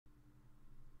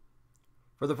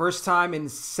For the first time in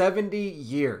 70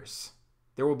 years,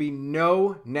 there will be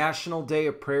no National Day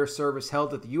of Prayer service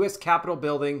held at the U.S. Capitol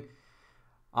building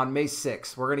on May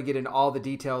 6th. We're going to get into all the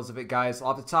details of it, guys.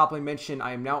 Off the top, let me mention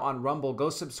I am now on Rumble. Go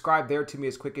subscribe there to me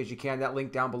as quick as you can. That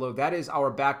link down below. That is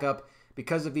our backup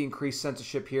because of the increased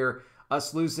censorship here.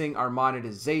 Us losing our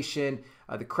monetization.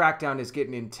 The crackdown is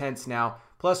getting intense now.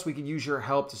 Plus, we could use your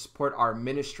help to support our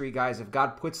ministry, guys. If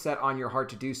God puts that on your heart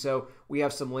to do so, we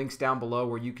have some links down below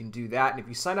where you can do that. And if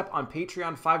you sign up on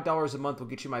Patreon, $5 a month will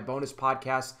get you my bonus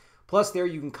podcast. Plus, there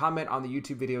you can comment on the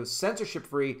YouTube videos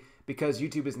censorship-free because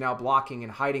YouTube is now blocking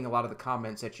and hiding a lot of the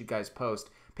comments that you guys post.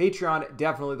 Patreon,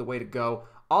 definitely the way to go.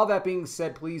 All that being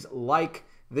said, please like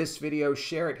this video,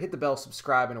 share it, hit the bell,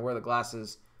 subscribe, and wear the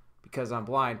glasses because I'm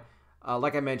blind.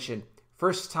 Like I mentioned,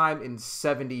 first time in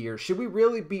 70 years. Should we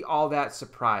really be all that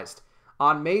surprised?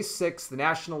 On May 6th, the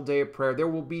National Day of Prayer, there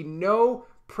will be no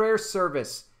prayer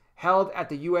service held at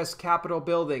the U.S. Capitol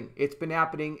building. It's been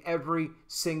happening every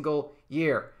single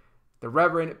year. The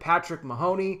Reverend Patrick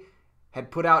Mahoney had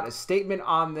put out a statement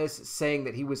on this saying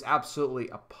that he was absolutely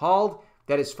appalled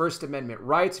that his First Amendment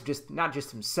rights, not just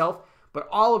himself, but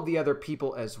all of the other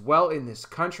people as well in this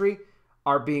country,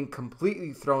 are being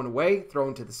completely thrown away,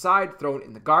 thrown to the side, thrown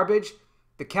in the garbage.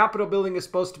 The Capitol building is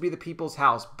supposed to be the people's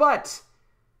house. But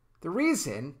the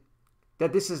reason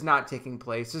that this is not taking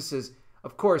place, this is,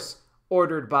 of course,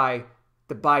 ordered by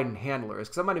the Biden handlers,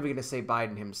 because I'm not even going to say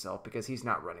Biden himself because he's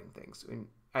not running things. And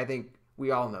I think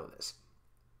we all know this.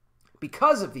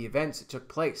 Because of the events that took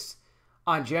place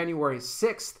on January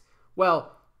 6th,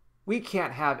 well, we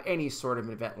can't have any sort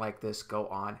of event like this go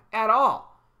on at all.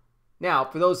 Now,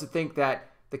 for those that think that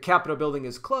the Capitol building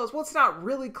is closed, well, it's not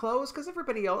really closed because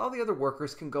everybody else, all the other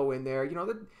workers can go in there. You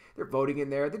know, they're voting in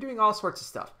there. They're doing all sorts of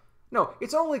stuff. No,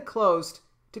 it's only closed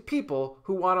to people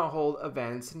who want to hold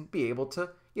events and be able to,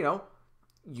 you know,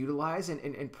 utilize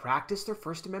and practice their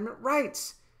First Amendment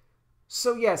rights.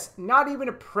 So yes, not even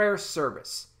a prayer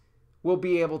service will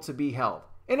be able to be held.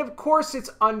 And of course, it's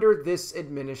under this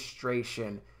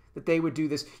administration that they would do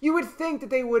this. You would think that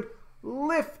they would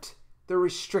lift the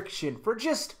restriction for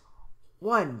just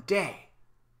one day.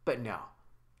 But no,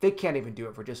 they can't even do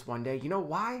it for just one day. You know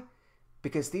why?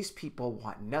 Because these people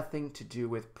want nothing to do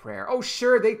with prayer. Oh,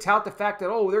 sure, they tout the fact that,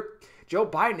 Joe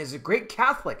Biden is a great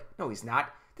Catholic. No, he's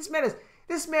not. This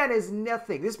man is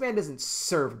nothing. This man doesn't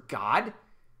serve God.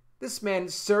 This man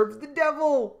serves the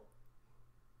devil.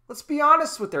 Let's be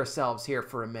honest with ourselves here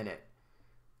for a minute.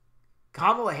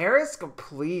 Kamala Harris,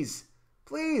 please.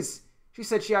 She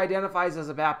said she identifies as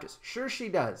a Baptist. Sure she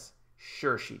does.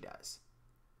 Sure she does.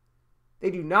 They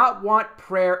do not want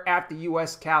prayer at the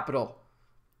U.S. Capitol.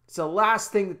 It's the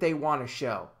last thing that they want to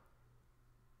show.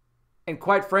 And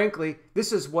quite frankly,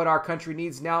 this is what our country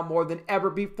needs now more than ever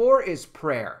before is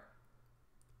prayer.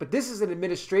 But this is an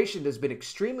administration that's been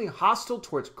extremely hostile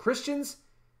towards Christians.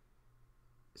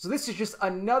 So this is just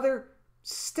another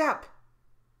step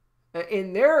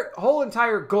in their whole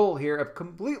entire goal here of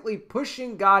completely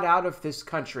pushing God out of this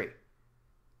country.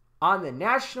 On the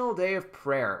National Day of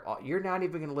Prayer, you're not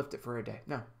even going to lift it for a day.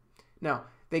 No,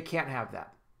 they can't have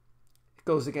that. It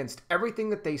goes against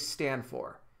everything that they stand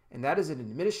for, and that is an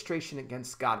administration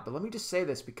against God. But let me just say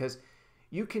this because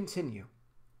you continue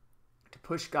to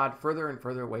push God further and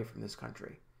further away from this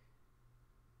country.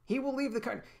 He will leave the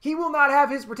country. He will not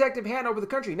have his protective hand over the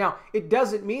country. Now, it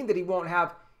doesn't mean that he won't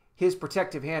have his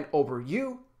protective hand over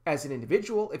you as an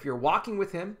individual. If you're walking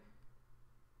with him,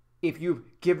 if you've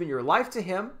given your life to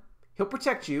him, he'll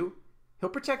protect you. He'll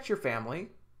protect your family.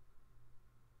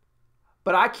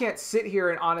 But I can't sit here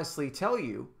and honestly tell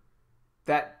you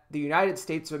that the United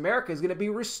States of America is going to be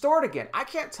restored again. I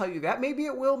can't tell you that. Maybe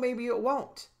it will, maybe it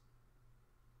won't.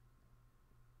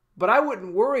 But I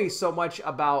wouldn't worry so much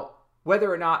about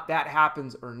whether or not that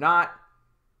happens or not.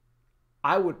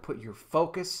 I would put your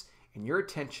focus and your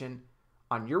attention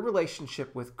on your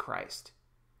relationship with Christ,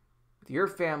 with your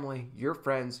family, your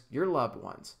friends, your loved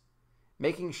ones,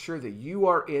 making sure that you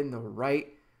are in the right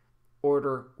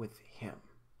order with Him.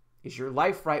 Is your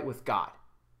life right with God?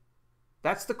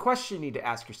 That's the question you need to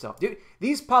ask yourself. Dude,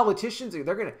 these politicians,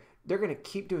 they're gonna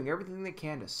keep doing everything they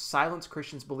can to silence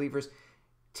Christians, believers,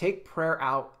 take prayer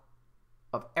out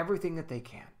of everything that they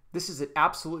can. This is an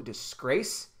absolute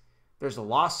disgrace. There's a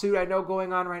lawsuit I know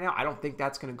going on right now. I don't think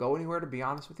that's going to go anywhere, to be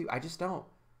honest with you. I just don't.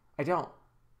 I don't.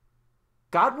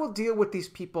 God will deal with these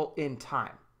people in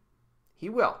time. He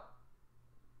will.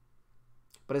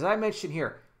 But as I mentioned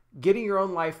here, getting your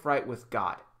own life right with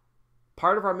God.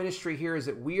 Part of our ministry here is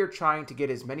that we are trying to get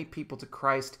as many people to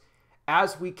Christ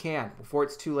as we can before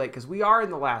it's too late, because we are in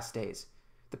the last days.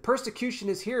 The persecution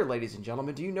is here, ladies and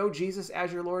gentlemen. Do you know Jesus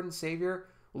as your Lord and Savior?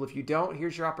 Well, if you don't,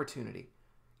 here's your opportunity.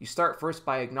 You start first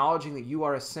by acknowledging that you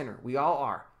are a sinner. We all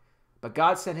are. But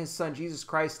God sent his son, Jesus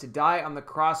Christ, to die on the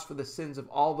cross for the sins of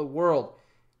all the world.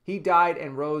 He died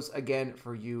and rose again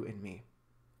for you and me.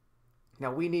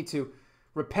 Now, we need to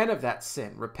repent of that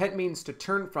sin. Repent means to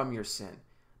turn from your sin.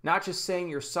 Not just saying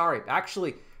you're sorry, but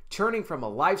actually turning from a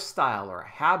lifestyle or a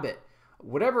habit,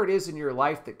 whatever it is in your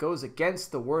life that goes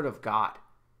against the word of God.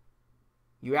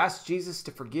 You ask Jesus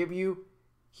to forgive you,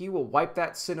 he will wipe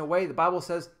that sin away. The Bible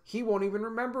says he won't even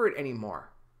remember it anymore.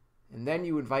 And then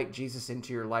you invite Jesus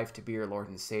into your life to be your Lord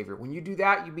and Savior. When you do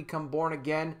that, you become born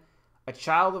again, a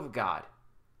child of God.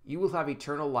 You will have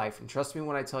eternal life. And trust me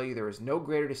when I tell you, there is no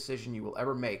greater decision you will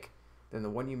ever make than the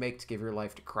one you make to give your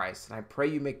life to Christ. And I pray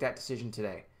you make that decision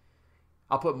today.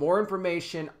 I'll put more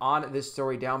information on this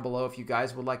story down below if you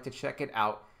guys would like to check it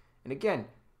out. And again,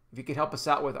 if you could help us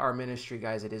out with our ministry,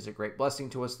 guys, it is a great blessing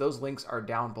to us. Those links are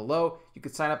down below. You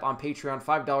could sign up on Patreon,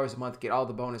 $5 a month, get all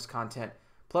the bonus content,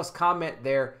 plus comment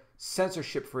there,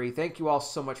 censorship free. Thank you all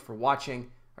so much for watching.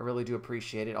 I really do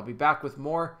appreciate it. I'll be back with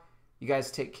more. You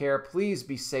guys take care. Please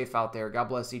be safe out there. God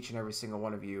bless each and every single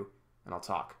one of you, and I'll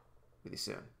talk with you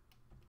soon.